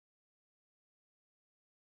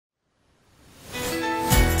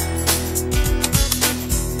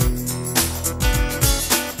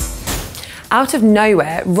Out of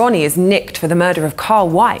nowhere, Ronnie is nicked for the murder of Carl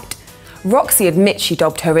White. Roxy admits she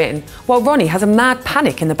dobbed her in, while Ronnie has a mad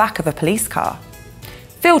panic in the back of a police car.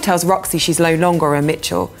 Phil tells Roxy she's no longer a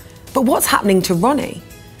Mitchell, but what's happening to Ronnie?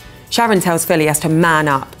 Sharon tells Phil he has to man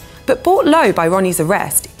up, but brought low by Ronnie's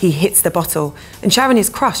arrest, he hits the bottle, and Sharon is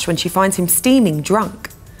crushed when she finds him steaming drunk.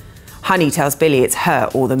 Honey tells Billy it's her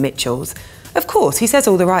or the Mitchells. Of course, he says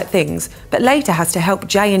all the right things, but later has to help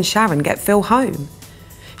Jay and Sharon get Phil home.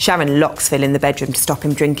 Sharon locks Phil in the bedroom to stop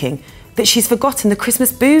him drinking, but she's forgotten the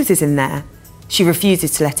Christmas booze is in there. She refuses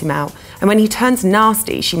to let him out, and when he turns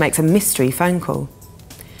nasty, she makes a mystery phone call.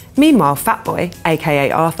 Meanwhile, Fatboy, aka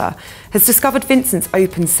Arthur, has discovered Vincent's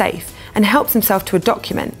open safe and helps himself to a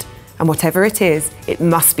document. And whatever it is, it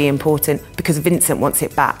must be important because Vincent wants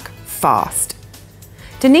it back, fast.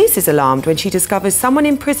 Denise is alarmed when she discovers someone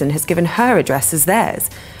in prison has given her address as theirs,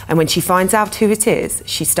 and when she finds out who it is,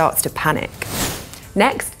 she starts to panic.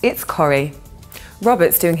 Next, it's Corrie.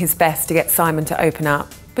 Robert's doing his best to get Simon to open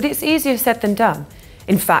up, but it's easier said than done.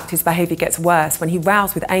 In fact, his behaviour gets worse when he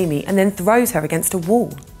rows with Amy and then throws her against a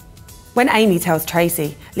wall. When Amy tells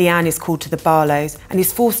Tracy, Leanne is called to the Barlows and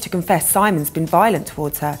is forced to confess Simon's been violent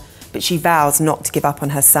towards her, but she vows not to give up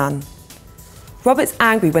on her son. Robert's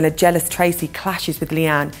angry when a jealous Tracy clashes with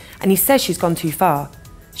Leanne and he says she's gone too far.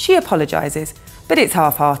 She apologises, but it's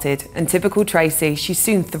half-hearted, and typical Tracy, she's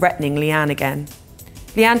soon threatening Leanne again.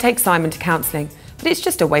 Leanne takes Simon to counselling, but it's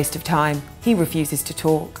just a waste of time. He refuses to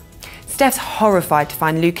talk. Steph's horrified to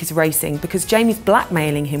find Luke is racing because Jamie's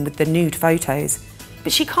blackmailing him with the nude photos.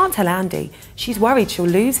 But she can't tell Andy. She's worried she'll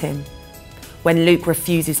lose him. When Luke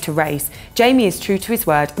refuses to race, Jamie is true to his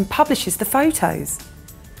word and publishes the photos.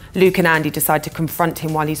 Luke and Andy decide to confront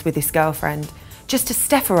him while he's with his girlfriend, just to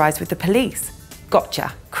Steph-arise with the police.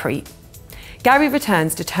 Gotcha, creep. Gary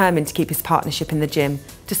returns determined to keep his partnership in the gym,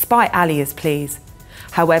 despite Alia's pleas.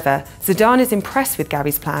 However, Zidane is impressed with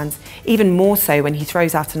Gary's plans, even more so when he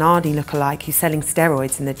throws out an Arnie lookalike who's selling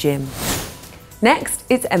steroids in the gym. Next,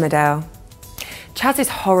 it's Emmerdale. Chaz is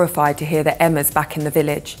horrified to hear that Emma's back in the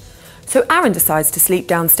village, so Aaron decides to sleep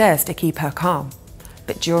downstairs to keep her calm.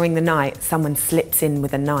 But during the night, someone slips in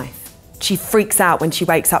with a knife. She freaks out when she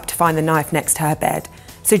wakes up to find the knife next to her bed,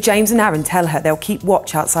 so James and Aaron tell her they'll keep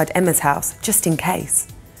watch outside Emma's house, just in case.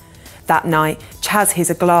 That night, Chaz hears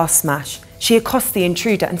a glass smash. She accosts the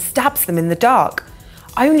intruder and stabs them in the dark,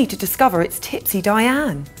 only to discover it's tipsy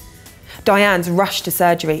Diane. Diane's rushed to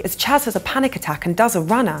surgery as Chaz has a panic attack and does a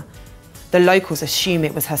runner. The locals assume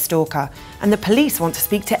it was her stalker, and the police want to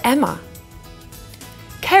speak to Emma.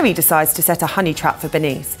 Kerry decides to set a honey trap for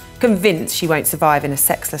Bernice, convinced she won't survive in a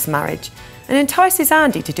sexless marriage, and entices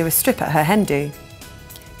Andy to do a strip at her hen do.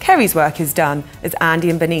 Kerry's work is done as Andy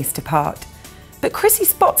and Bernice depart, but Chrissy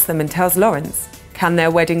spots them and tells Lawrence, can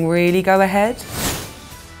their wedding really go ahead?